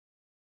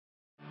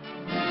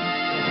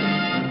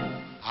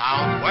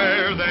out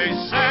where they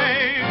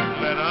say,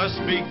 let us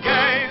be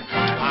gay.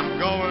 I'm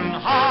going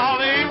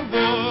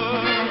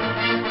Hollywood.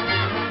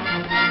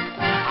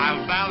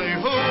 I'll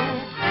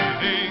ballyhoo,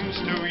 greetings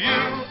to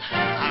you.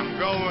 I'm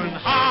going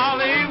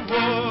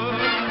Hollywood.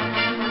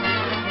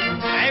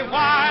 Say,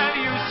 while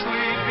you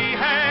sleepy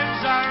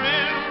heads are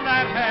in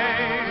that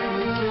hay,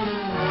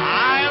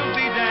 I'll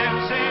be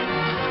dancing.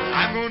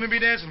 I'm going to be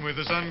dancing with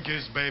the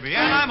sun-kissed baby,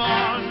 and I'm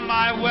on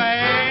my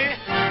way.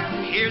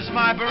 Here's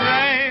my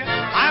beret.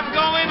 I'm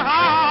going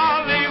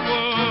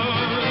Hollywood.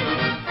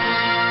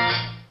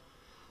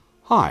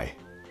 Hi,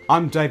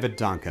 I'm David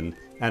Duncan,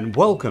 and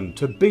welcome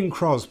to Bing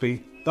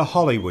Crosby, The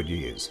Hollywood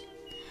Years.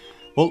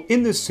 Well,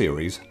 in this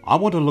series, I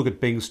want to look at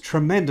Bing's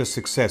tremendous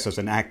success as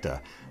an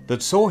actor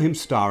that saw him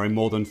star in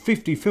more than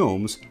 50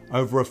 films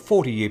over a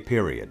 40-year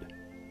period.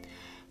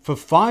 For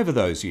 5 of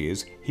those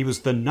years, he was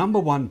the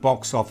 #1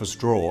 box office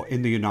draw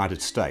in the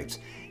United States.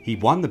 He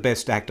won the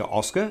Best Actor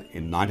Oscar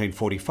in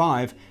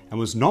 1945 and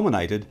was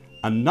nominated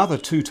another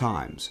 2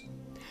 times.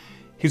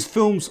 His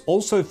films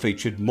also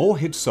featured more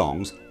hit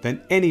songs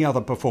than any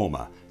other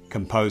performer,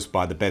 composed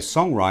by the best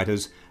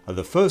songwriters of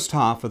the first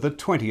half of the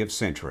 20th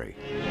century.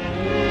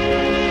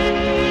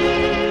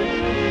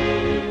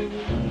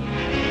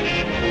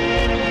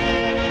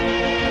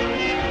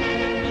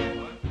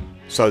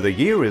 So the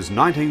year is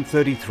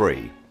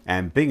 1933,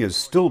 and Bing is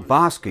still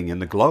basking in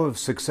the glow of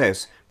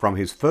success from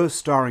his first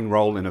starring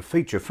role in a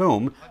feature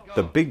film,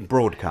 The Big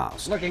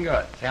Broadcast. Looking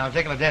good. Say, I'm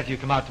taking a death you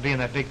come out to be in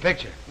that big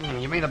picture.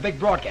 You mean a big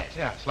broadcast?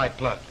 Yeah, slight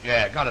plug.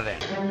 Yeah, got it in.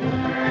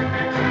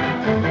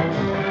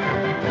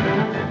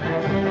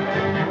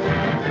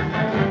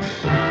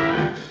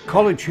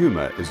 College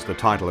Humor is the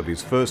title of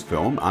his first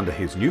film under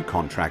his new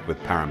contract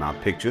with Paramount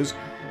Pictures,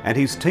 and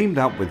he's teamed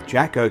up with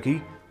Jack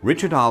Oakie,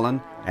 Richard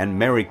Arlen and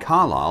Mary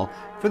Carlisle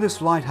for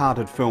this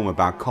light-hearted film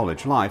about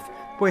college life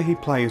where he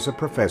plays a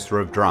professor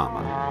of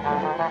drama.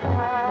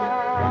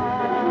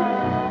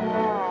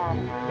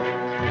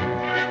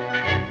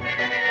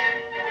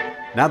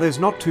 Now, there's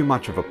not too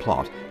much of a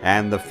plot,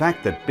 and the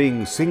fact that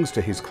Bing sings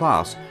to his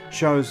class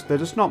shows that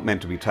it's not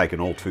meant to be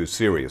taken all too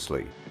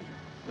seriously.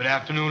 Good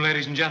afternoon,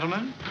 ladies and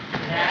gentlemen.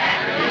 Good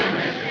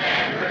afternoon, Mr.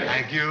 Danvers.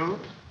 Thank you.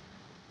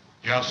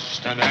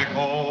 Just an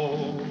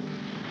echo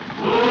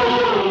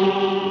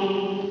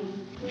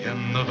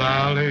in the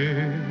valley,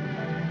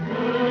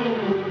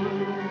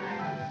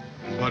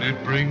 but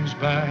it brings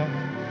back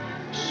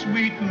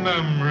sweet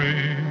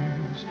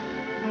memories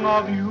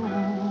of you.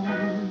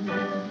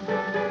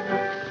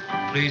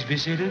 Please be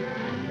seated.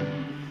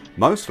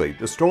 Mostly,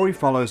 the story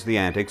follows the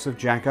antics of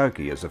Jack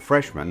Oakie as a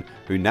freshman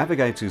who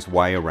navigates his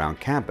way around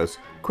campus,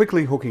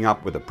 quickly hooking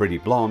up with a pretty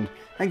blonde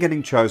and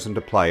getting chosen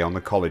to play on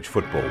the college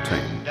football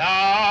team.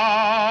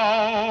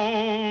 Down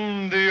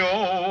the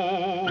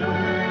old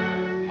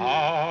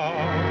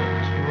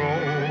heart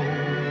road,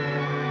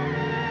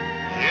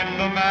 in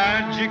the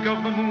magic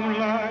of the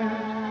moonlight,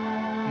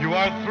 you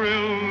are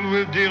thrilled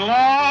with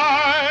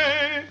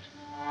delight,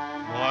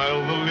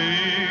 while the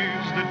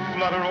leaves that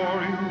flutter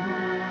o'er you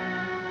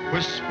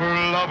whisper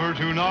lover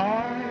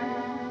tonight.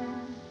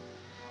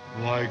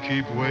 Why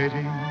keep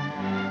waiting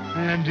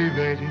and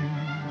debating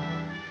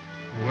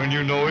when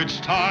you know it's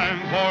time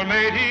for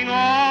mating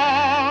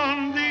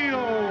on the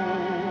old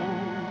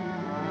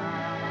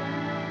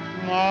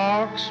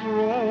Marks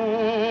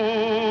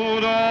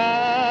Road, on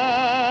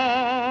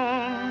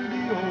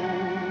the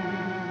old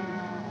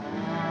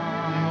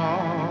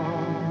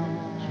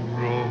Marks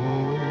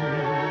Road.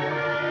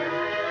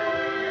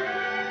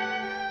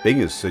 Bing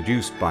is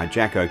seduced by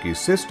Jack Oakie's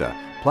sister,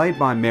 played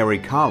by Mary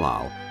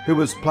Carlisle, who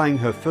was playing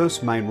her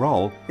first main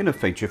role in a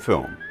feature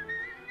film.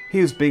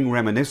 Here's Bing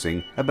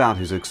reminiscing about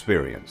his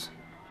experience.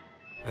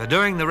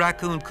 During the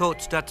Raccoon Coat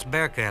Stutz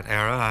Bearcat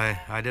era,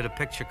 I did a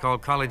picture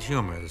called College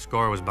Humor. The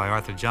score was by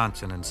Arthur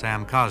Johnson and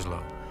Sam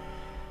Coslow.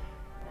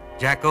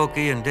 Jack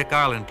Oakie and Dick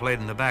Arlen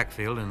played in the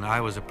backfield, and I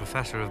was a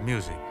professor of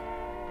music.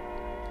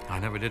 I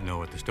never did know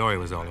what the story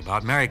was all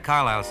about. Mary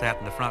Carlisle sat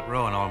in the front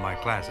row in all my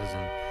classes,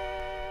 and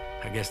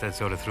I guess that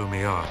sort of threw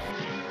me off.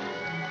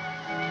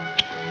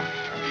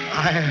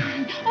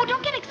 Oh,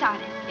 don't get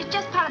excited. It's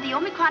just part of the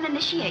Omicron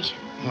initiation.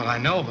 Well, I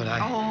know, but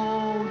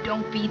Oh,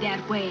 don't be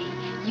that way.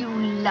 You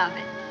love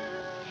it.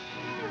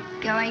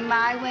 Going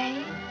my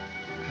way?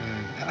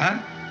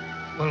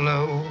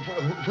 Well,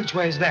 which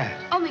way is that?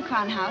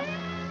 Omicron house.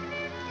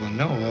 Well,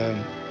 no,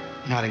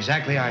 not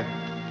exactly. I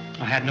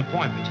had an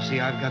appointment. You see,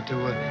 I've got to,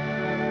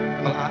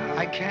 well,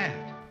 I can't.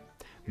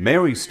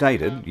 Mary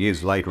stated,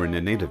 years later in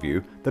an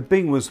interview, that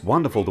Bing was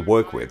wonderful to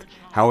work with.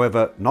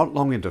 However, not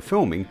long into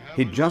filming,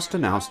 he'd just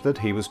announced that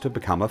he was to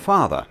become a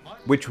father,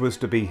 which was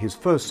to be his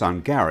first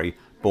son, Gary,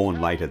 born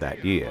later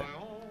that year.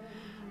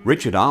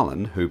 Richard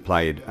Arlen, who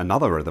played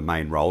another of the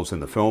main roles in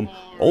the film,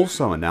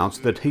 also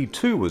announced that he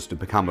too was to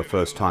become a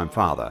first-time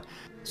father,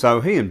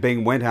 so he and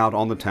Bing went out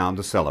on the town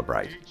to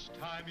celebrate.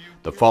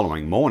 The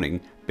following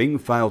morning, Bing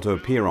failed to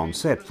appear on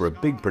set for a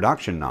big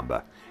production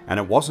number, and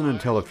it wasn't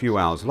until a few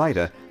hours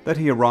later that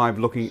he arrived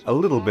looking a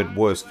little bit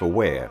worse for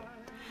wear.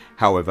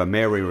 However,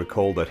 Mary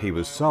recalled that he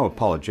was so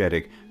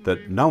apologetic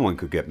that no one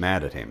could get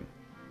mad at him.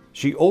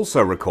 She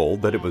also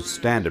recalled that it was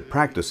standard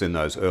practice in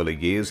those early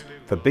years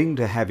for Bing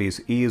to have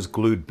his ears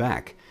glued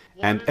back,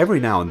 and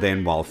every now and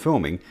then while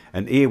filming,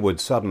 an ear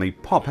would suddenly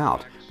pop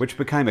out, which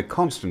became a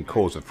constant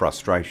cause of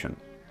frustration.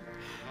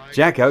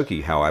 Jack Oakey,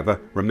 however,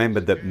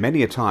 remembered that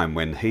many a time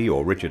when he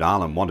or Richard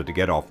Arlen wanted to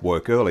get off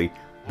work early,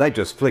 they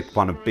just flicked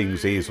one of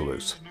Bing's ears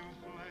loose.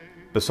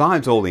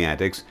 Besides all the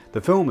antics,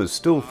 the film is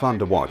still fun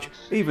to watch,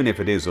 even if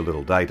it is a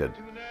little dated.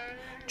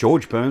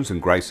 George Burns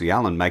and Gracie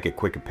Allen make a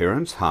quick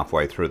appearance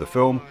halfway through the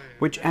film,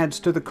 which adds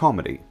to the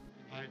comedy.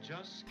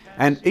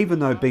 And even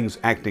though Bing's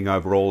acting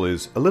overall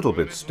is a little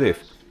bit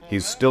stiff,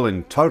 he's still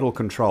in total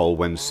control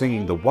when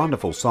singing the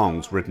wonderful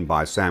songs written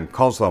by Sam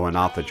Coslow and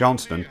Arthur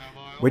Johnston,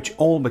 which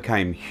all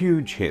became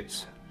huge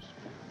hits.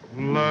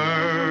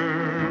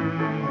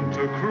 Learn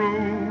to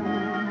cruise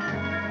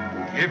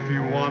if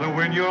you want to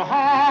win your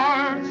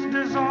heart's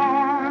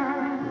desire.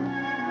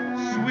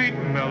 Sweet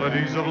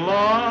melodies of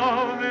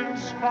love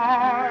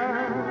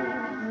inspire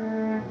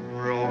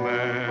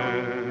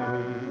romance.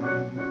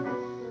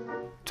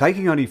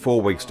 Taking only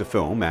 4 weeks to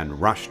film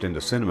and rushed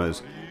into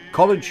cinemas,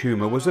 College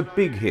Humor was a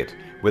big hit,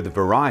 with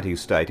Variety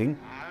stating,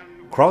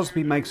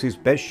 "Crosby makes his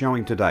best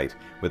showing to date,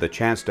 with a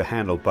chance to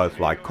handle both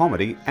light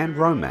comedy and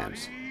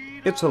romance.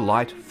 It's a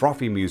light,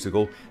 frothy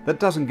musical that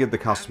doesn't give the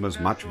customers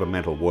much of a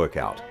mental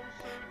workout.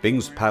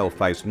 Bing's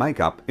pale-face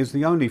makeup is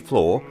the only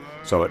flaw,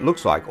 so it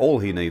looks like all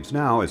he needs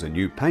now is a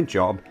new paint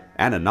job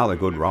and another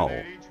good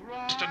role."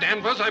 Mr.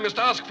 Danvers, I must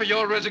ask for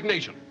your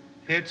resignation.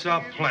 It's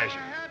a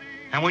pleasure.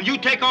 And when you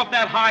take off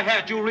that high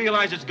hat, you'll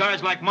realize it's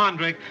guys like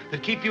Mondrake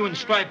that keep you in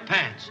striped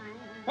pants.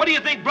 What do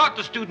you think brought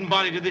the student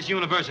body to this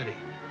university?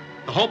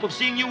 The hope of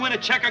seeing you win a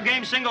checker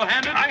game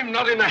single-handed? I'm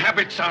not in the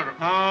habit, sir.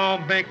 Oh,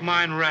 make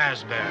mine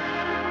raspberry.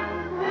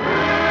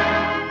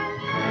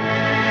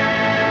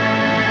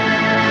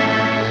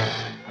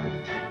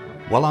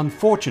 Well,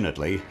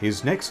 unfortunately,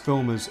 his next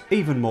film is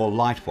even more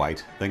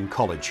lightweight than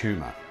College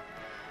Humor.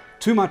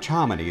 Too Much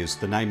Harmony is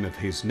the name of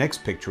his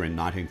next picture in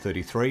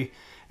 1933,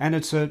 and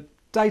it's a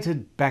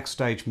dated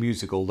backstage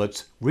musical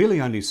that's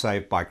really only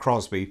saved by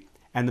Crosby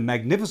and the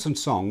magnificent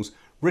songs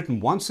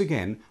written once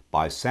again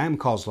by Sam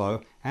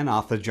Coslow and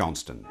Arthur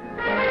Johnston.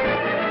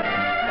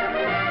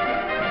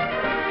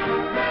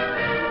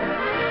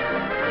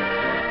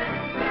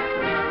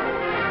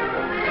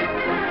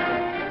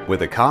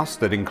 With a cast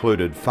that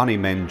included funny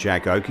men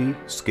Jack Oakey,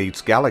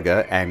 Skeets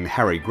Gallagher and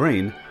Harry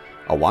Green,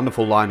 a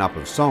wonderful lineup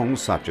of songs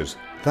such as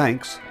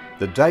Thanks,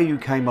 The Day You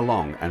Came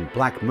Along and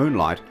Black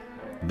Moonlight,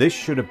 this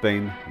should have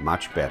been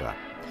much better.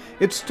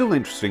 It's still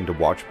interesting to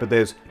watch, but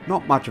there's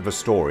not much of a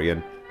story,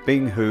 and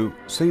Bing, who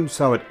seemed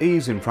so at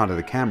ease in front of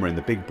the camera in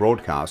the big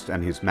broadcast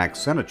and his Max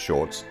Sennett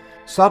shorts,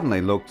 suddenly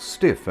looked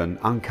stiff and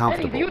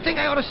uncomfortable. Eddie, do you think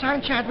I ought to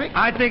sign Chadwick?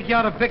 I think you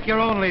ought to pick your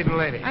own leading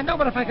lady. I know,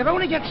 but if I could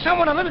only get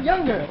someone a little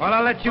younger. Well,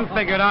 I'll let you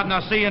figure it out, and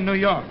I'll see you in New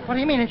York. What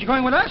do you mean? Aren't you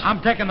going with us? I'm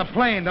taking the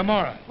plane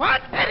tomorrow.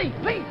 What? Eddie,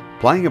 please.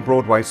 Playing a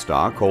Broadway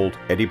star called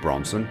Eddie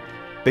Bronson,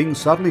 Bing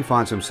suddenly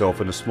finds himself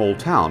in a small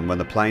town when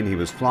the plane he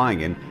was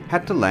flying in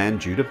had to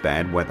land due to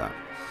bad weather.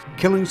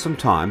 Killing some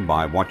time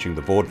by watching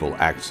the vaudeville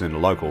acts in a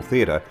local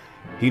theatre,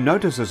 he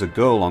notices a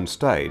girl on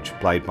stage,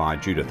 played by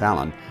Judith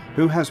Allen,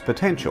 who has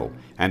potential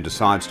and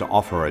decides to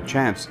offer her a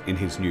chance in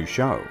his new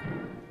show.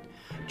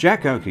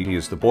 Jack Oakey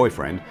is the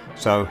boyfriend,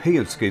 so he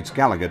and Skeets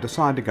Gallagher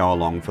decide to go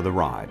along for the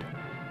ride.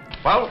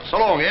 Well, so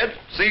long, Ed.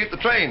 See you at the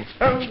train.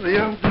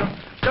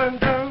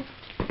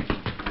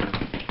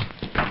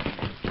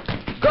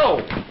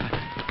 Go!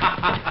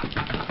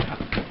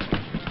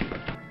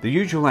 The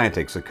usual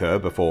antics occur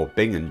before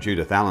Bing and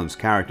Judith Allen's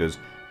characters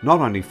not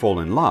only fall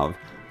in love,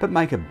 but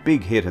make a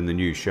big hit in the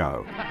new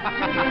show.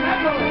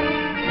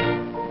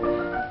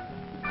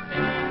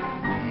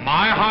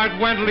 My heart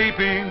went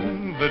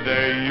leaping the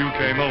day you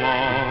came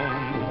along.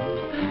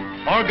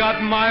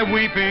 Forgot my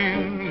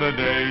weeping the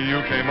day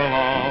you came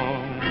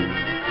along.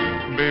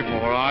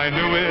 Before I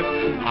knew it,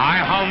 I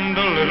hummed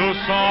a little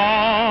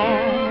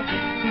song.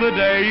 The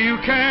day you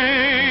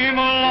came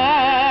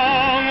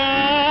along,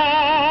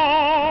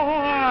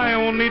 I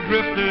only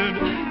drifted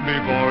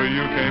before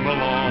you came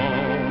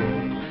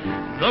along.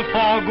 The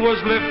fog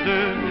was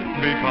lifted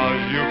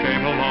because you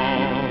came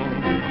along.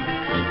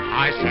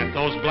 I sent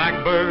those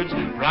blackbirds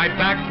right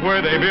back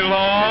where they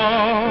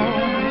belong.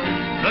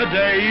 The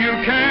day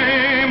you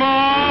came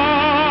along.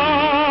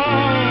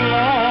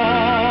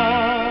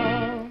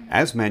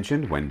 As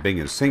mentioned, when Bing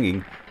is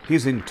singing,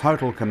 he's in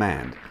total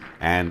command,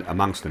 and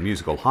amongst the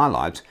musical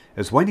highlights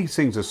is when he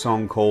sings a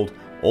song called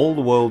All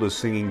the World is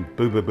Singing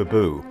Boo Boo Boo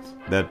Boo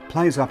that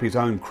plays up his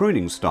own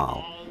crooning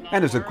style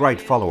and is a great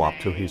follow-up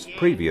to his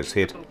previous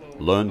hit,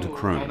 Learn to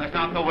Croon. Well, that's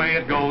not the way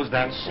it goes,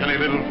 that silly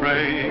little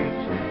phrase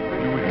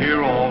you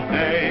hear all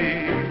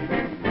day.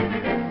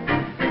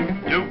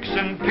 Dukes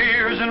and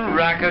peers and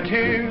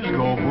racketeers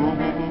go boo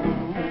boo boo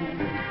boo.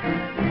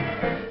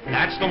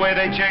 That's the way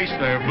they chase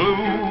their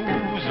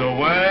blues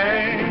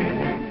away.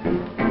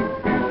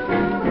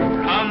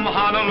 From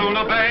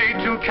Honolulu Bay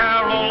to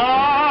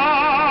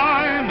Carolina,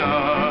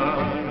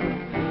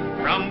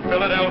 from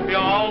Philadelphia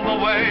all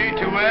the way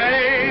to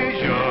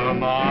Asia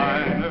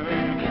Minor.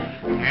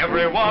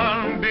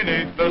 Everyone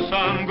beneath the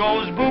sun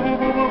goes boo boo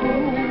boo boo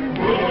boo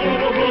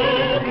boo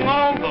boo.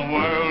 All the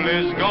world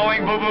is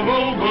going boo boo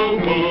boo boo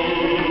boo.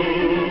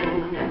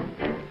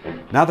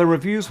 Now the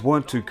reviews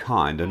weren't too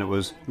kind, and it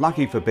was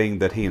lucky for Bing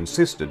that he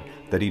insisted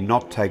that he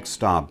not take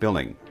star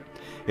billing.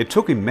 It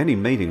took him many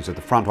meetings at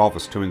the front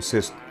office to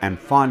insist and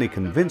finally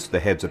convince the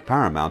heads at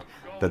Paramount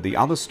that the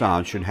other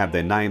stars should have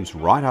their names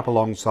right up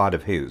alongside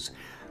of his.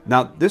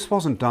 Now this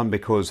wasn't done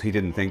because he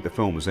didn't think the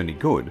film was any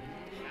good.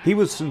 He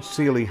was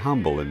sincerely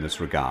humble in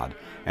this regard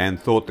and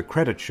thought the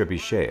credit should be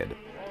shared.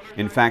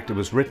 In fact, it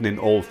was written in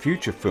all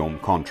future film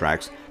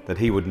contracts that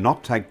he would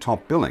not take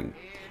top billing,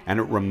 and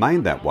it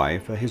remained that way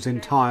for his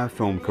entire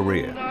film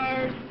career.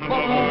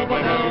 Everyone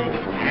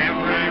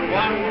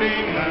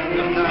beneath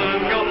the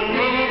sun goes boo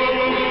boo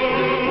boo boo.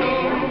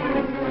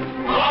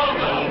 All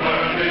the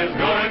world is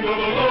going boo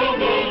boo boo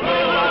boo.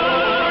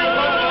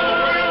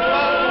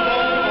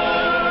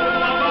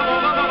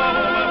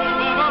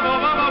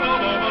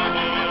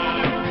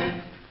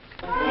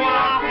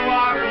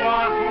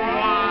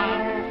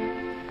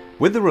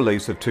 With the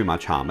release of Too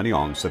Much Harmony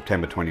on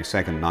September 22,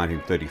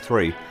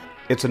 1933,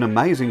 it's an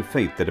amazing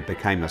feat that it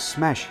became a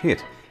smash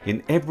hit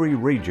in every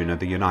region of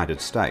the United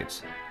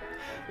States.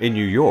 In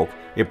New York,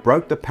 it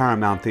broke the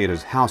Paramount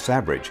Theatre's house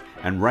average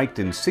and raked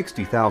in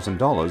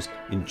 $60,000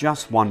 in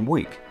just 1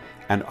 week.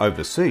 And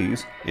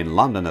overseas, in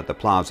London at the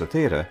Plaza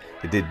Theatre,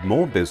 it did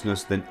more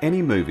business than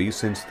any movie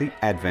since the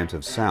advent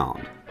of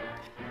sound.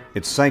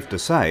 It's safe to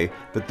say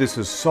that this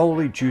is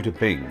solely due to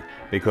Bing,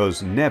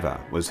 because never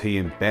was he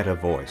in better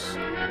voice.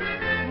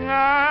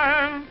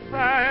 And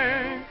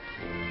thanks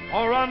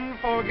for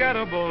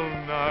unforgettable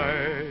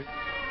nights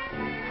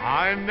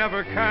I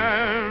never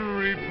can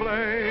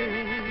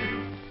replay,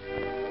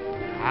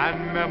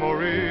 and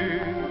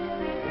memories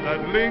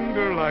that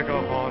linger like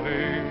a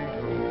haunting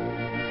tune.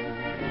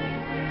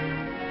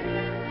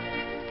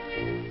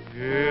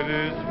 It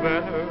is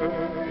better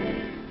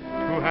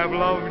to have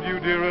loved you,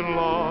 dear, and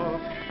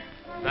lost,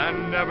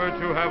 than never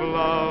to have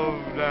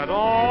loved at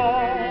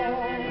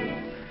all.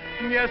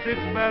 Yes,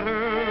 it's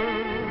better,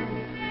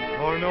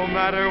 for no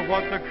matter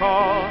what the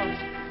cost,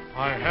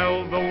 I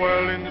held the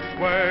world in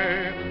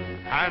sway,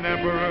 an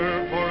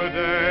emperor for a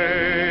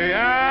day.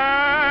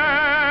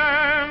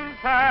 And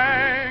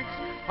thanks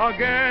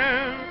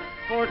again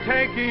for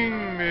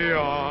taking me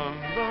on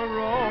the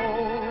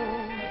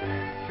road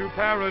to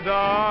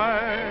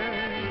paradise.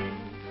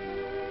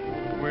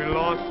 We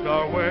lost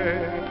our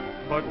way,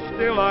 but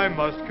still I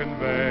must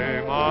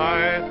convey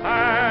my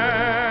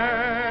thanks.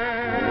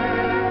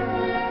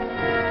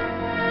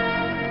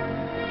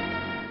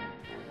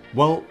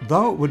 Well,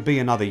 though it would be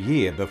another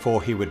year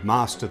before he would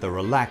master the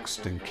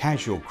relaxed and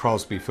casual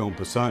Crosby film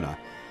persona,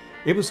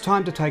 it was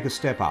time to take a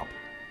step up.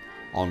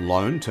 On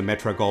loan to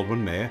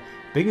Metro-Goldwyn-Mayer,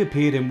 Bing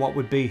appeared in what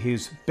would be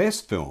his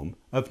best film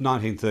of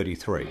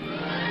 1933.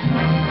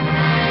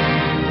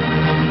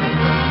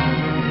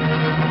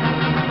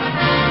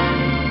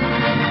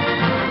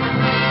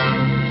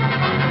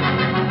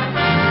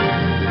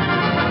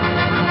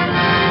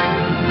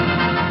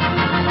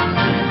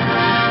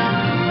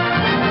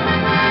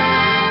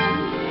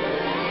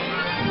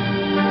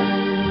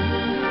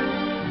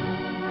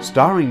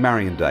 Starring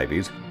Marion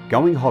Davies,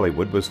 Going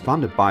Hollywood was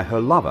funded by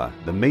her lover,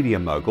 the media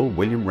mogul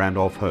William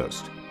Randolph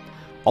Hearst.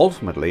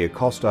 Ultimately, it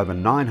cost over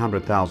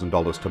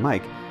 $900,000 to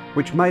make,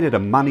 which made it a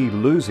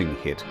money-losing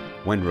hit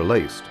when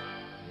released.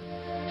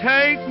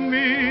 Take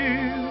me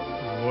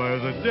where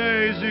the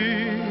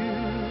daisies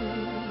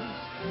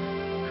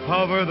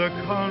cover the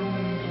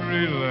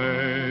country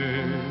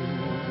lane.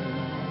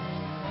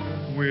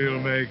 We'll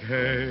make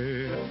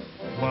hay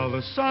while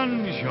the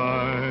sun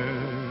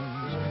shines.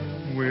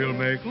 We'll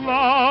make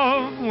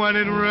love when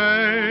it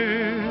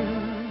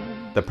rains.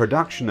 The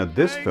production of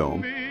this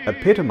film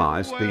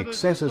epitomized the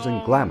excesses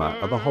and glamour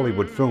of the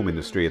Hollywood film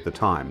industry at the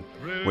time,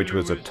 which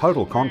was a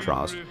total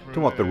contrast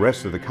to what the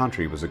rest of the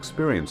country was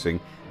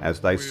experiencing as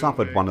they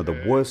suffered one of the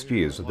worst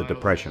years of the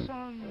Depression.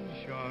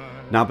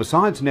 Now,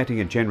 besides netting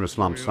a generous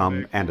lump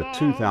sum and a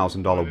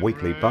 $2,000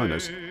 weekly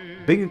bonus,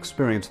 Bing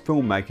experienced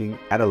filmmaking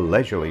at a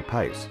leisurely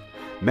pace.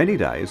 Many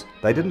days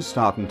they didn't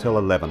start until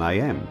 11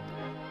 a.m.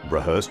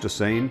 Rehearsed a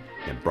scene,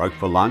 then broke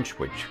for lunch,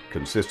 which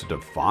consisted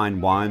of fine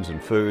wines and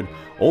food,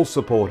 all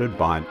supported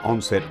by an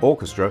on-set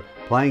orchestra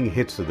playing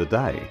hits of the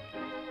day.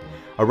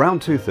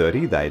 Around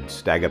 2:30 they'd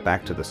stagger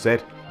back to the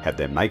set, have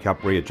their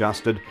makeup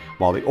readjusted,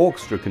 while the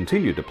orchestra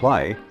continued to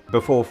play,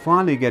 before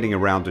finally getting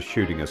around to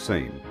shooting a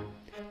scene.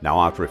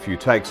 Now, after a few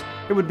takes,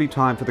 it would be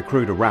time for the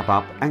crew to wrap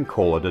up and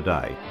call it a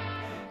day.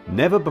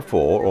 Never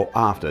before or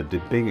after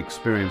did Bing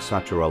experience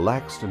such a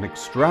relaxed and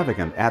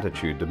extravagant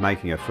attitude to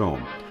making a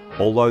film,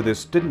 although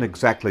this didn't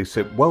exactly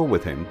sit well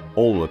with him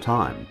all the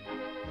time.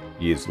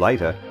 Years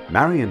later,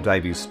 Marion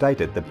Davies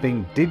stated that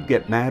Bing did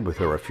get mad with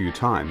her a few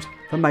times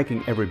for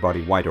making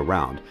everybody wait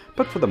around,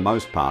 but for the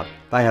most part,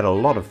 they had a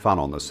lot of fun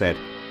on the set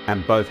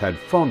and both had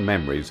fond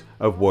memories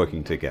of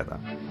working together.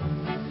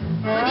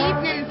 Good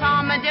evening,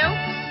 Farmer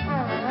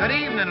Dukes. Good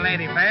evening,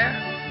 Lady Fair.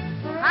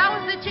 How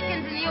was the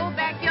chickens in the old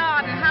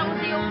backyard, and how was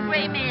the old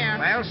gray mare?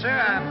 Well, sir,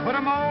 I put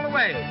 'em all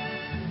away.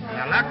 And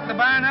I locked the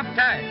barn up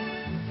tight.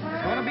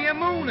 There's going to be a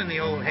moon in the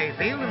old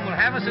hayfield, and we'll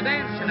have us a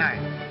dance tonight.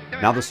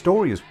 Now the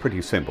story is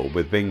pretty simple,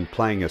 with Bing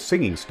playing a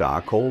singing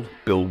star called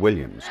Bill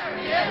Williams.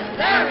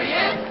 There he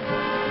is!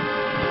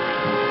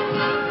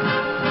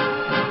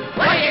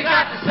 What do you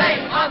got to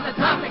say on the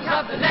topics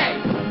of the day?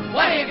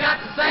 What do you got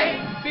to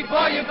say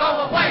before you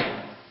go away?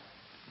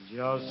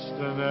 Just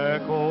an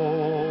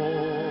echo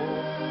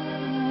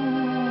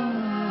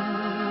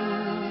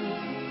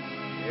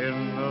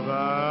in the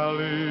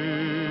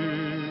valley,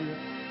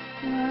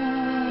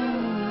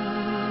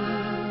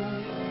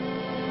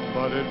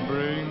 but it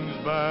brings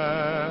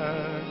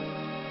back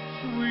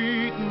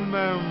sweet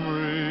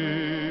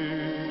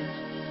memories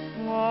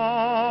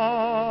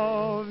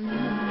of you.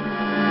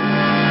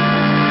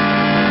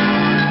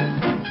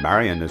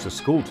 Marion is a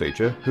school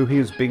teacher who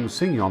hears Bing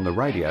singing on the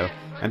radio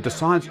and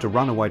decides to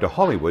run away to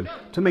Hollywood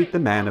to meet the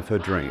man of her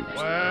dreams.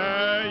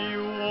 Where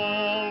you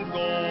all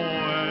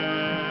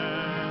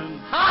going?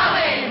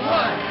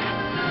 Hollywood!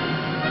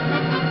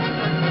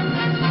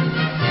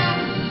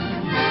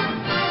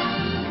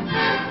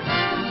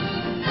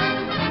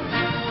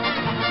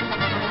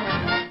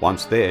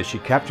 Once there, she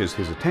captures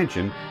his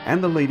attention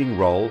and the leading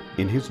role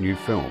in his new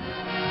film.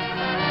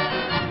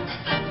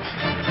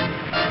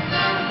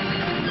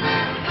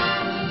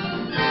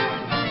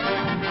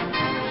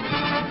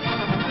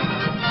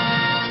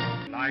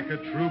 Like a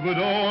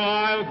troubadour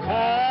I'll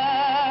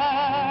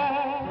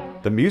call.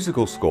 The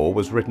musical score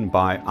was written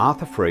by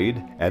Arthur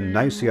Freed and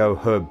Nacio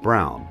Herb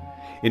Brown.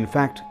 In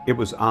fact, it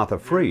was Arthur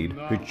Freed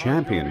who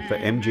championed for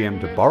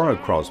MGM to borrow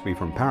Crosby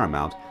from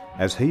Paramount,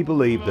 as he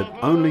believed that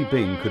only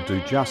Bing could do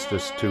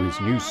justice to his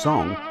new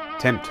song,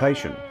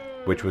 Temptation,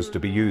 which was to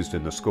be used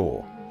in the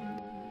score.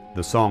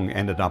 The song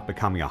ended up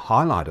becoming a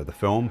highlight of the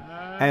film,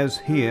 as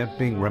here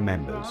Bing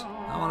remembers.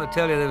 I want to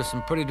tell you there was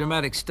some pretty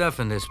dramatic stuff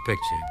in this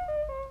picture.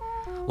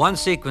 One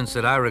sequence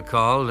that I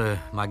recalled,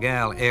 my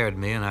gal aired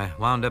me, and I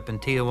wound up in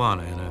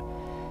Tijuana in a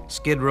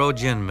Skid Row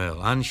gin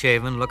mill,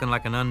 unshaven, looking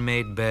like an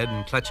unmade bed,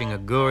 and clutching a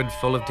gourd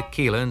full of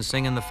tequila and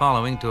singing the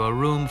following to a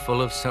room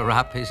full of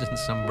serapes and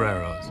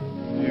sombreros.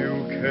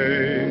 You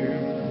came,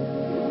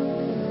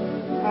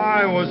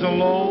 I was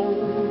alone.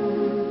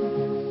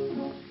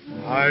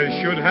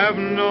 I should have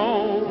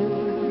known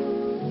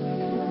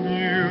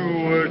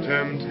you were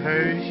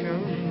temptation.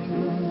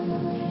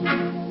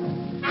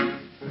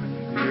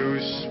 You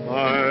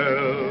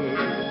smiled,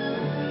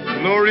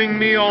 luring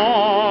me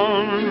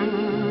on.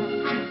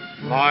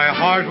 My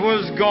heart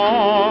was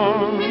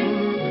gone.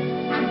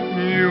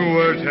 You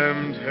were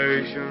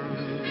temptation.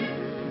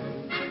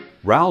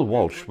 Raoul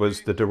Walsh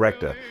was the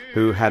director,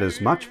 who had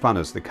as much fun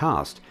as the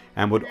cast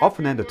and would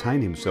often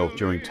entertain himself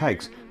during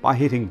takes by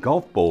hitting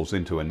golf balls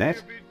into a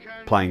net,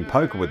 playing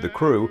poker with the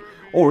crew,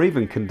 or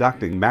even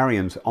conducting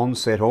Marion's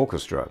on-set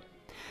orchestra.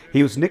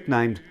 He was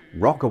nicknamed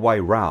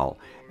Rockaway Raoul,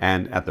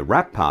 and at the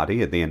wrap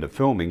party at the end of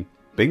filming,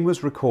 Bing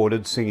was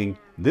recorded singing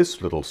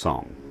this little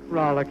song.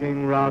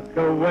 Rollicking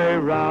Rockaway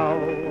Raoul,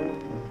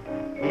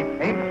 he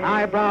thinks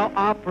highbrow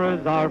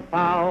operas are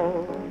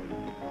foul,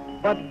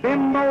 but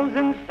bimbos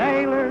and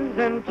sailors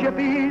and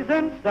chippies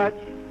and such,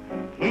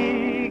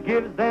 he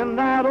gives them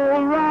that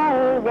old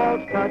Raoul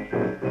waltz touch.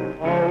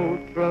 Oh,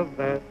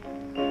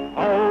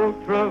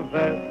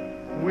 Travet,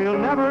 we'll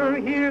never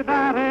hear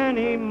that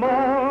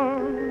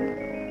anymore.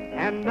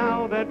 And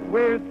now that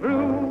we're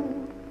through,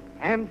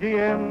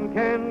 MGM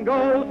can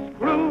go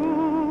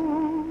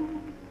screw.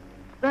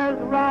 There's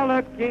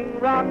rollicking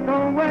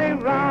Rockaway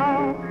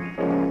Raoul.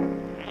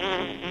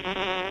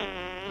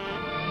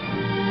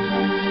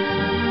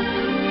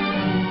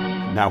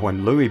 Now,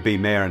 when Louis B.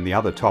 Mayer and the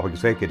other top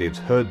executives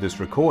heard this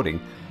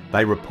recording,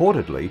 they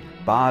reportedly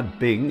barred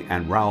Bing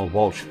and Raoul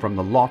Walsh from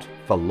the lot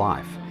for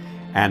life.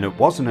 And it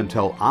wasn't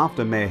until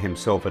after Mayer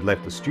himself had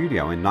left the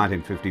studio in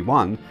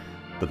 1951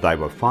 that they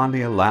were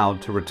finally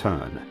allowed to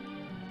return.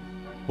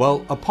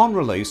 Well, upon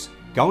release,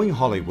 Going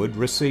Hollywood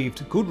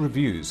received good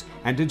reviews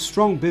and did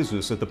strong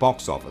business at the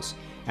box office,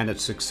 and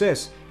its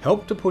success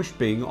helped to push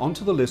Bing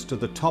onto the list of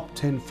the top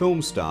 10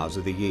 film stars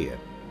of the year.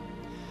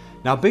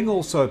 Now, Bing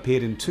also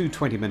appeared in two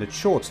 20-minute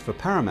shorts for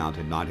Paramount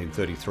in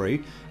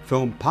 1933,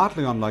 filmed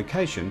partly on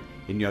location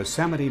in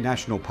Yosemite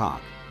National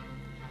Park.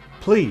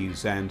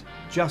 Please and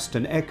Just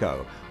an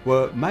Echo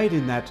were made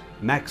in that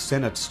Max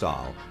Sennett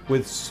style,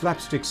 with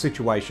slapstick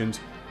situations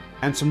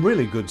and some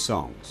really good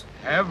songs.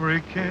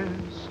 Every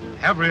kiss,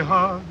 every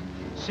hug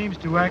seems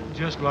to act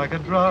just like a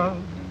drug.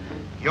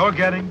 You're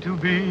getting to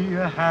be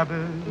a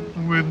habit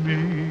with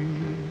me.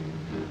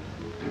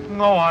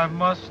 Oh, I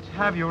must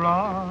have your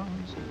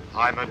arms.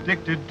 I'm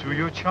addicted to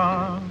your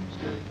charms.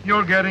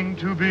 You're getting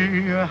to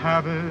be a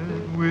habit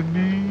with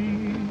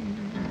me.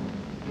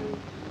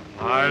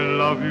 I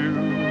love you,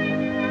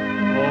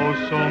 oh,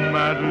 so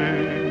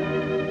madly.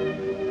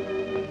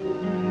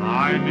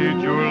 I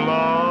need your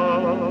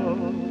love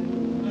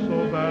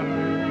so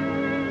badly.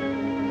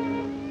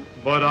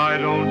 But I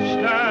don't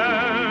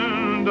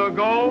stand a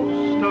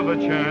ghost of a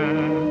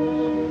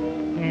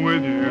chance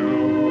with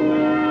you.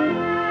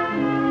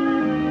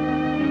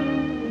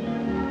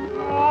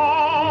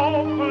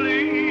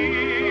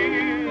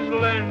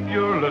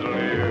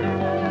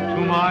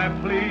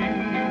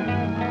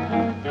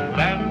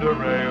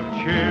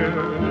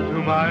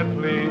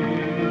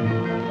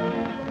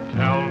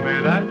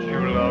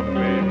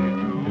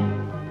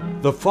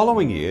 The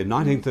following year,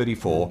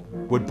 1934,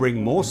 would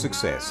bring more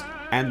success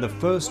and the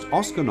first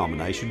Oscar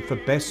nomination for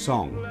Best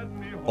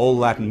Song. All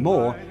that and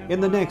more in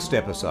the next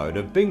episode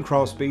of Bing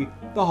Crosby,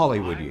 The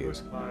Hollywood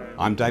Years.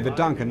 I'm David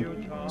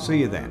Duncan. See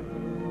you then.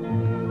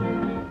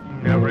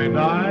 Every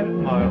night,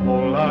 my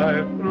whole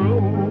life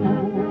through,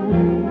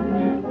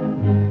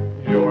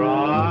 your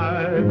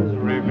eyes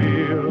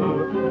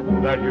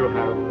reveal that you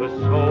have the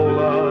soul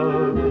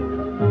of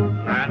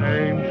an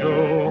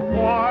angel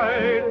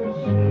white as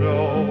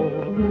snow.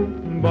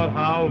 But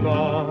how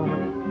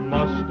long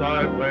must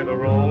I play the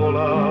role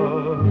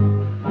of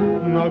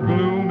a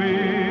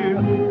gloomy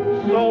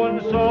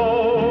so-and-so?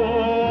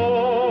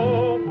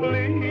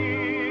 Please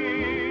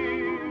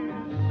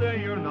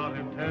say you're not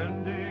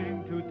intending